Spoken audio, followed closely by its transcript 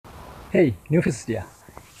Hey, new faces here.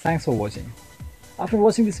 Thanks for watching. After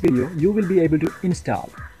watching this video, you will be able to install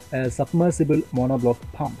a submersible monoblock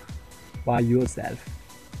pump by yourself.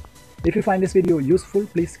 If you find this video useful,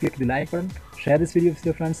 please click the like button, share this video with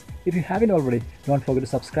your friends. If you haven't already, don't forget to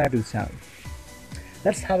subscribe to the channel.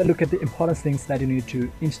 Let's have a look at the important things that you need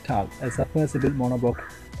to install a submersible monoblock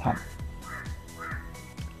pump.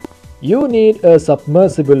 You need a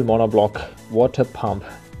submersible monoblock water pump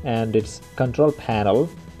and its control panel,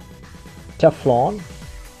 Teflon,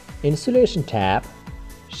 insulation tab,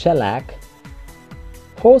 shellac,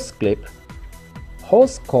 hose clip,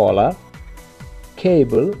 hose collar,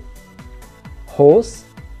 cable, hose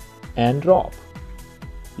and rope.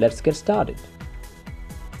 Let's get started.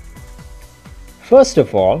 First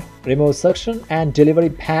of all, remove suction and delivery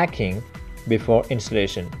packing before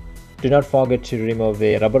installation. Do not forget to remove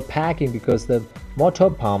the rubber packing because the motor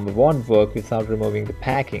pump won't work without removing the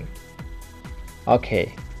packing.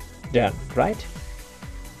 Okay, done, right?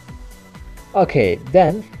 Okay,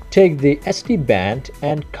 then take the SD band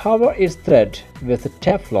and cover its thread with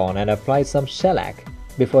Teflon and apply some shellac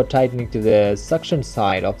before tightening to the suction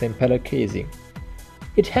side of the impeller casing.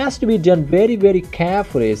 It has to be done very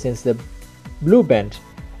carefully since the blue band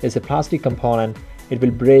is a plastic component. It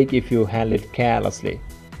will break if you handle it carelessly.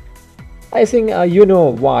 I think you know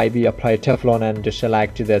why we apply Teflon and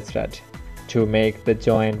shellac to the thread, to make the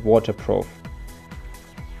joint waterproof.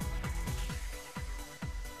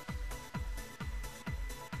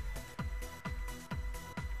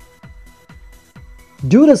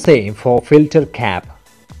 Do the same for filter cap.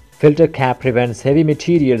 Filter cap prevents heavy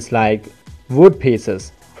materials like wood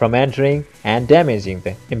pieces from entering and damaging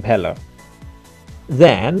the impeller.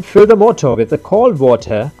 Then fill the motor with the cold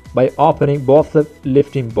water by opening both the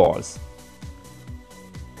lifting balls.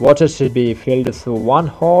 Water should be filled through one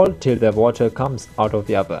hole till the water comes out of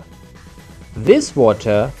the other. This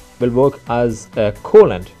water will work as a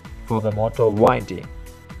coolant for the motor winding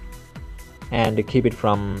and keep it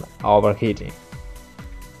from overheating.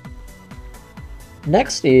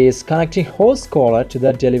 Next is connecting hose collar to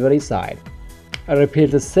the delivery side. I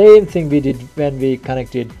repeat the same thing we did when we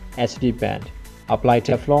connected HD band. Apply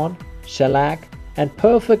Teflon, shellac and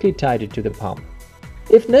perfectly tight it to the pump.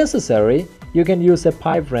 If necessary, you can use a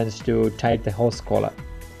pipe wrench to tighten the hose collar.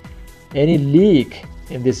 Any leak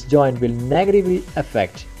in this joint will negatively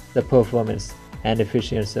affect the performance and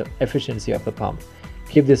efficiency of the pump.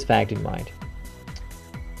 Keep this fact in mind.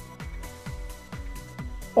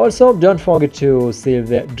 Also, don't forget to seal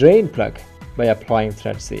the drain plug by applying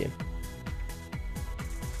thread seal.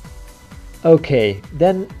 Okay,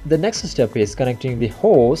 then the next step is connecting the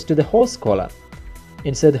hose to the hose collar.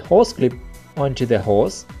 Insert the hose clip onto the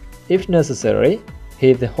hose. If necessary,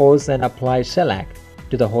 heat the hose and apply shellac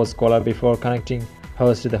to the hose collar before connecting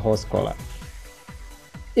hose to the hose collar.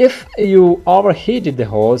 If you overheated the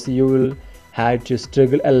hose, you will have to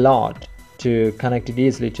struggle a lot to connect it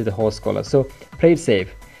easily to the hose collar, so play it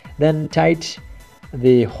safe. Then tighten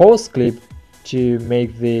the hose clip to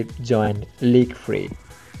make the joint leak free.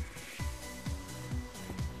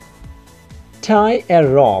 Tie a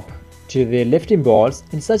rope to the lifting balls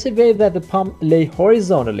in such a way that the pump lay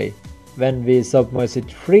horizontally when we submerge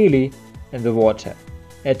it freely in the water.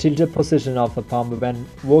 A tilted position of the pump when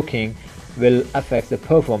working will affect the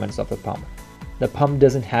performance of the pump. The pump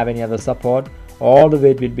doesn't have any other support. All the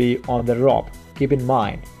weight will be on the rope. Keep in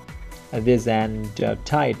mind this and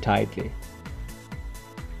tie it tightly.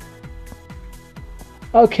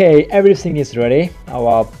 Okay, everything is ready.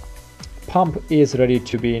 Our pump is ready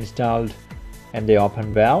to be installed in the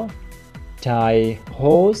open well. Tie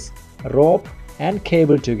hose, rope and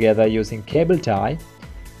cable together using cable tie.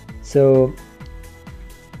 So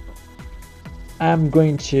I'm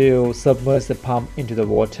going to submerge the pump into the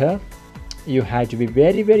water. You have to be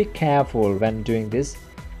very careful when doing this.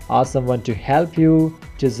 Ask someone to help you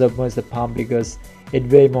to submerge the pump because it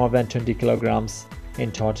weighs more than 20 kilograms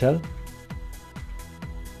in total.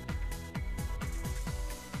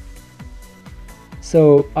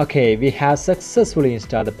 So okay, we have successfully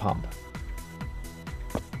installed the pump.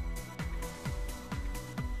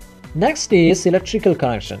 Next is electrical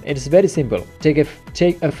connection. It is very simple. Take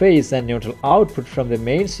a phase and neutral output from the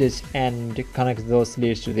main switch and connect those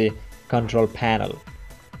leads to the control panel.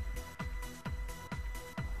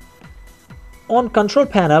 On control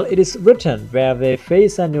panel, it is written where the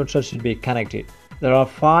phase and neutral should be connected. There are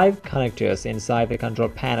 5 connectors inside the control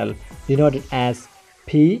panel denoted as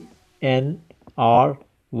P, N, R,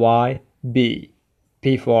 Y, B.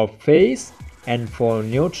 P for phase, N for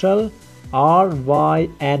neutral, R, Y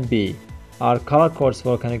and B are color codes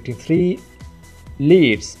for connecting 3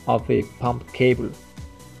 leads of a pump cable.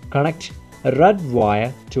 Connect red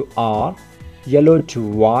wire to R, yellow to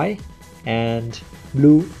Y, and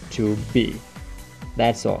blue to B.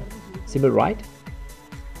 That's all. Simple, right?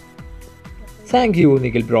 Thank you,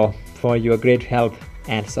 Nikhil bro, for your great help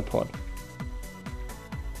and support.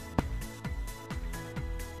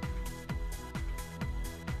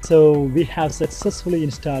 So we have successfully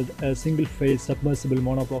installed a single-phase submersible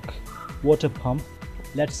monoblock water pump.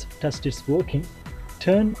 Let's test its working.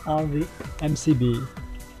 Turn on the MCB,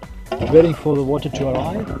 waiting for the water to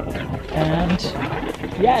arrive, and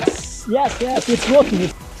yes, it's working.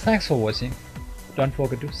 Thanks for watching. Don't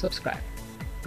forget to subscribe.